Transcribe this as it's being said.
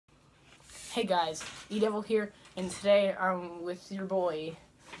Hey guys, E-Devil here, and today I'm with your boy,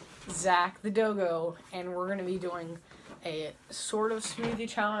 Zach the Dogo, and we're going to be doing a sort of smoothie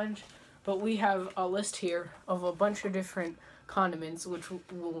challenge, but we have a list here of a bunch of different condiments, which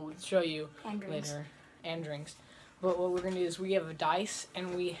we'll show you later, and drinks. But what we're going to do is we have a dice,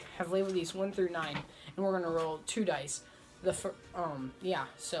 and we have labeled these 1 through 9, and we're going to roll 2 dice. And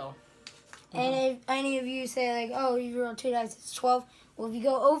if any of you say, like, oh, you roll 2 dice, it's 12. Well, if you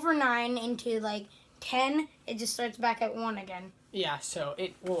go over 9 into, like, 10, it just starts back at 1 again. Yeah, so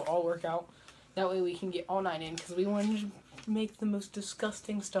it will all work out. That way we can get all 9 in, because we wanted to make the most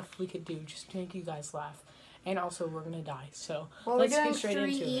disgusting stuff we could do, just to make you guys laugh. And also, we're going to die, so let's get straight into it.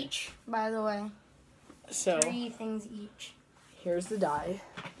 We're doing 3 each, by the way. So 3 things each. Here's the die,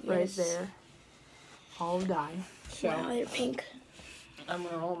 right there. All die. So, wow, they're pink. I'm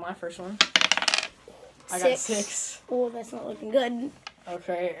going to roll my first one. 6. I got 6. Oh, that's not looking good.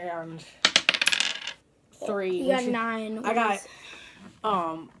 Okay, and 3. You got 9. I got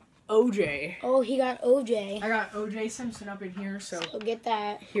OJ. Oh, he got OJ. I got OJ Simpson up in here, so get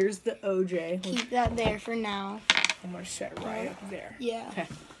that. here's the OJ. Keep that there for now. I'm gonna set it right up there. Yeah. Okay.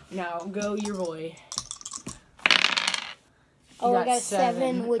 Now go your boy. Oh, I got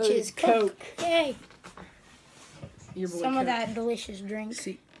 7, which is Coke. Yay. Your boy Some Coke. of that delicious drink.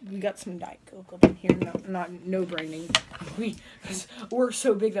 See, we got some Diet Coke up in here. No branding. We're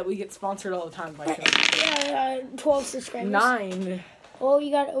so big that we get sponsored all the time by Coke. Yeah, 12 subscribers. 9. Oh,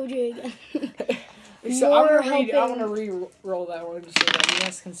 you got OJ again. So I'm gonna re-roll that one so that you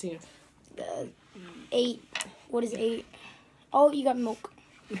guys can see it. 8. What is 8? Oh, you got milk.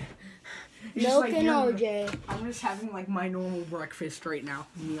 Milk and OJ. I'm just having like my normal breakfast right now.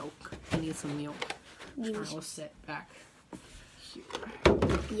 Milk. I need some milk. Alright, let's sit back here.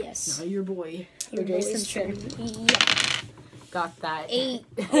 Yes. Now your boy, Your OJ Simpson. Yeah. Got that. 8.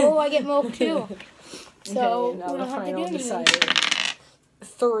 Oh, I get milk too. So okay, now we the don't have to do final anything. decider.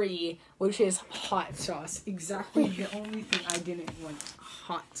 3, which is hot sauce. Exactly the only thing I didn't want.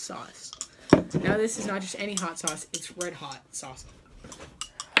 Hot sauce. Now this is not just any hot sauce, it's red hot sauce.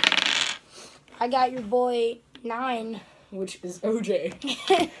 I got your boy 9. Which is OJ.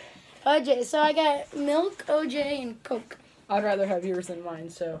 OJ, so I got milk, OJ, and Coke. I'd rather have yours than mine,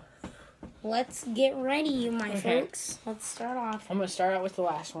 so. Let's get ready, my folks. Let's start off. I'm going to start out with the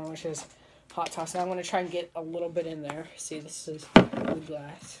last one, which is hot sauce. Now I'm going to try and get a little bit in there. See, this is the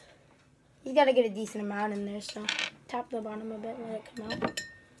glass. You got to get a decent amount in there, so tap the bottom a bit, let it come out.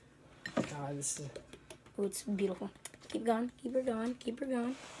 God, this is... Oh, it's beautiful. Keep going, keep her going, keep her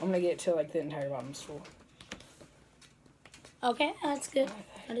going. I'm going to get to, like, the entire bottom's full. Okay, that's good.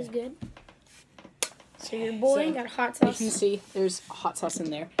 That is good. So your boy got hot sauce. You can see there's hot sauce in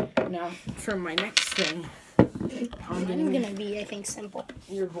there. Now, for my next thing, I'm going to be, I think, simple.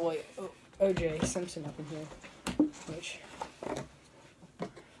 Your boy, OJ Simpson up in here. Which...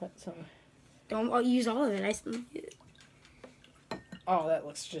 Don't use all of it. Oh, that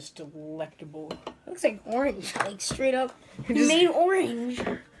looks just delectable. Looks like orange, like straight up made orange.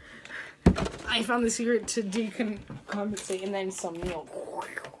 I found the secret to decompensate, and then some milk.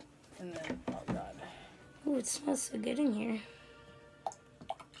 And then, oh god. Ooh, it smells so good in here.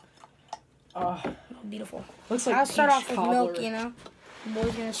 Oh, beautiful. Looks like I'll start off with cobbler. milk, you know. The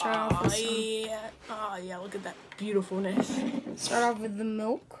boy's gonna start off with some. Yeah. Oh yeah, look at that beautifulness. Start off with the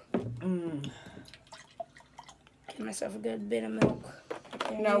milk. Give myself a good bit of milk.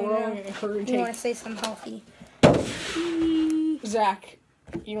 Okay, now we're only going to You want to say something healthy? Zach,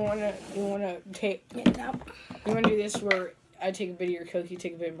 you wanna take? Yeah, You wanna do this where I take a bit of your Coke, you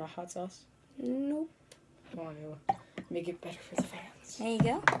take a bit of my hot sauce? Nope. I want to make it better for the fans. There you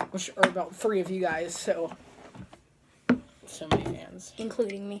go. Which are about 3 of you guys, so many fans,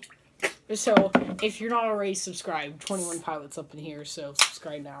 including me. So if you're not already subscribed, 21 Pilots up in here, so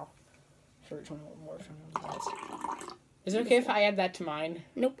subscribe now for 21 more guys. Is it okay if I add that to mine?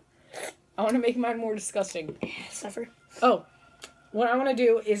 Nope. I want to make mine more disgusting. Suffer. Oh, what I want to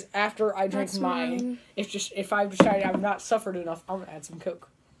do is after I drink mine, if I've decided I've not suffered enough, I'm gonna add some Coke.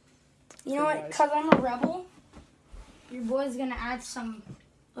 You know what? Because I'm a rebel, your boy's gonna add some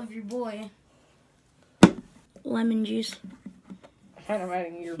of your boy lemon juice. And I'm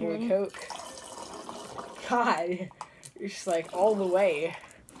adding your boy Coke. God, you're just like all the way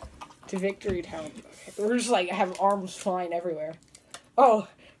to Victory Town. We're just like have arms flying everywhere. Oh,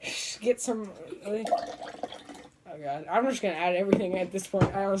 get some. Oh god, I'm just gonna add everything at this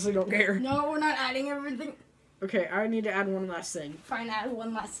point. I honestly don't care. No, we're not adding everything. Okay, I need to add one last thing. Fine, add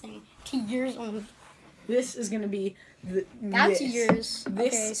one last thing to yours only. This is gonna be That's yours.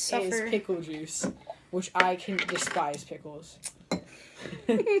 This is pickle juice, which I can despise pickles.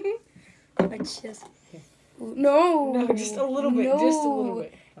 Let's just. No. No, just a little bit. No. Just a little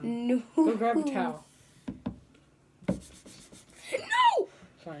bit. No. Go grab a towel. No.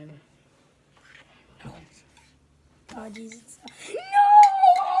 Fine. Oh Jesus.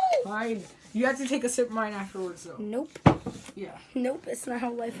 No. Fine. You have to take a sip of mine afterwards, though. Nope. Yeah. Nope. It's not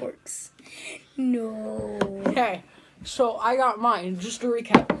how life works. No. Okay. So I got mine. Just to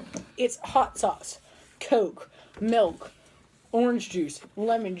recap, it's hot sauce, Coke, milk, orange juice,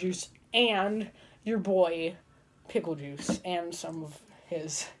 lemon juice, and your boy pickle juice, and some of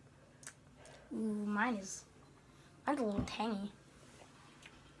his. Ooh, mine's a little tangy.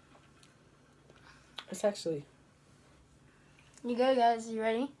 It's actually You go, guys. You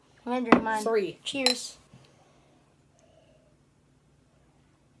ready? I'm gonna drink mine. 3. Cheers.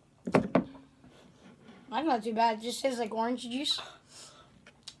 Mine's not too bad. It just tastes like orange juice.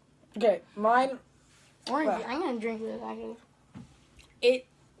 Okay, mine. Orange. Wow. I'm gonna drink this actually.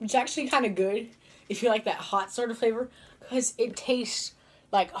 It's actually kind of good if you like that hot sort of flavor, because it tastes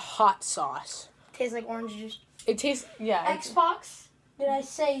like hot sauce. Tastes like orange juice. It tastes Xbox. Did I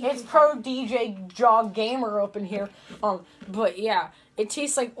say? It's Pro DJ Jog Gamer up in here. But yeah, it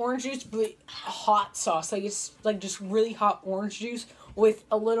tastes like orange juice, but hot sauce. Like it's like just really hot orange juice with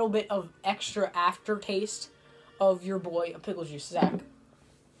a little bit of extra aftertaste of your boy pickle juice. Zach,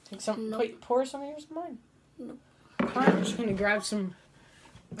 take some. Nope. Pour some of yours in mine. Nope. I'm just gonna grab some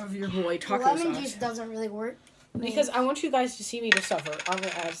of your boy taco lemon sauce juice doesn't really work. because I want you guys to see me to suffer. I'm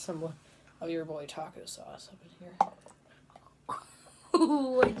gonna add some of your boy taco sauce up in here.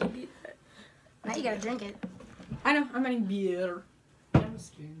 Why'd you do that? Now you gotta drink it. I know. I'm adding beer. I'm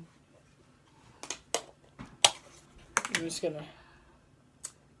just gonna.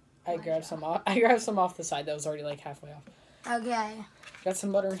 I grabbed some off the side that was already like halfway off. Okay. Got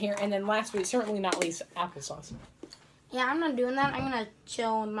some butter in here, and then last but certainly not least, applesauce. Yeah, I'm not doing that. I'm gonna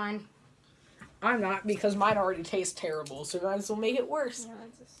chill with mine. I'm not because mine already tastes terrible, so might as well make it worse. Yeah,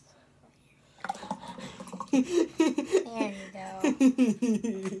 there you go.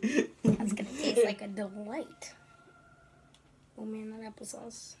 That's gonna taste like a delight. Oh man, that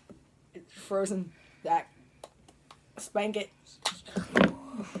applesauce. It's frozen. Zach, spank it.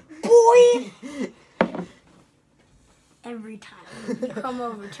 Boy! Every time you come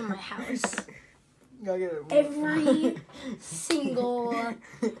over to my house, every single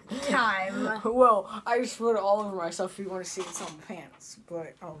time. Well, I just put it all over myself if you want to see it's on the pants.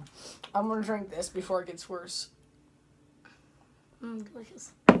 But I'm gonna drink this before it gets worse.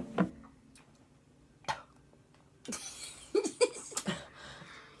 Delicious.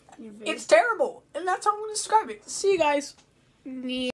 It's terrible, and that's how I'm gonna describe it. See you guys.